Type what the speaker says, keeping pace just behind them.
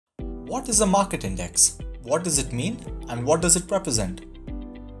What is a market index? What does it mean and what does it represent?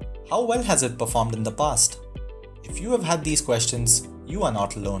 How well has it performed in the past? If you have had these questions, you are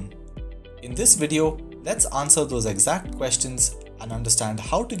not alone. In this video, let's answer those exact questions and understand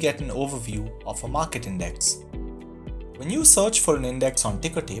how to get an overview of a market index. When you search for an index on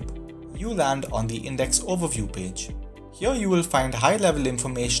Tickertape, you land on the index overview page. Here you will find high-level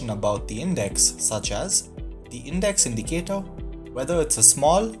information about the index, such as the index indicator, whether it's a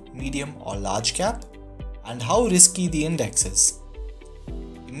small, medium or large cap, and how risky the index is.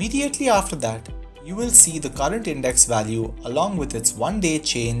 Immediately after that, you will see the current index value along with its one-day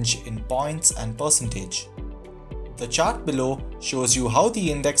change in points and percentage. The chart below shows you how the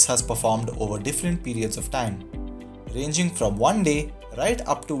index has performed over different periods of time, ranging from one day right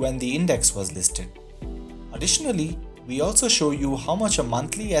up to when the index was listed. Additionally, we also show you how much a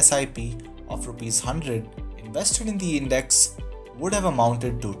monthly SIP of Rs 100 invested in the index would have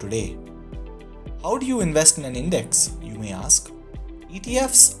amounted to today. How do you invest in an index, you may ask?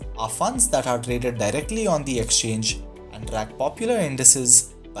 ETFs are funds that are traded directly on the exchange and track popular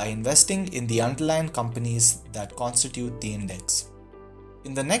indices by investing in the underlying companies that constitute the index.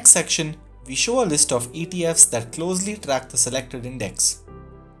 In the next section, we show a list of ETFs that closely track the selected index,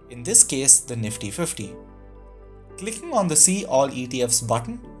 in this case the Nifty 50. Clicking on the See All ETFs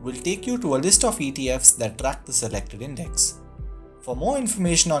button will take you to a list of ETFs that track the selected index. For more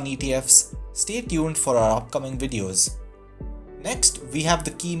information on ETFs, stay tuned for our upcoming videos. Next, we have the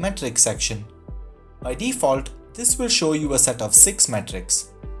Key Metrics section. By default, this will show you a set of 6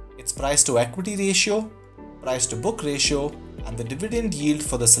 metrics: its price to equity ratio, price to book ratio, and the dividend yield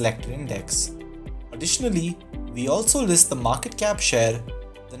for the selected index. Additionally, we also list the market cap share,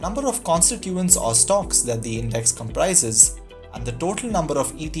 the number of constituents or stocks that the index comprises, and the total number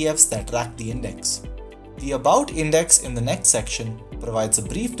of ETFs that track the index. The About index in the next section provides a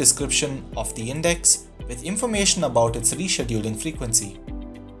brief description of the index with information about its rescheduling frequency.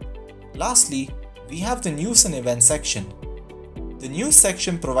 Lastly, we have the News and Events section. The News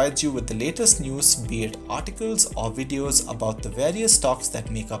section provides you with the latest news, be it articles or videos about the various stocks that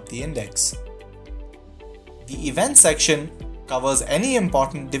make up the index. The Events section covers any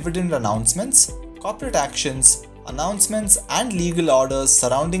important dividend announcements, corporate actions, announcements and legal orders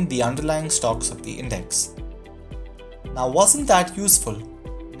surrounding the underlying stocks of the index. Now, wasn't that useful?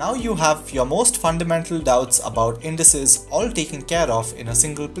 Now you have your most fundamental doubts about indices all taken care of in a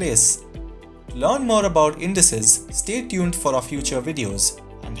single place. To learn more about indices, stay tuned for our future videos,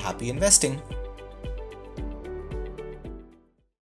 and happy investing!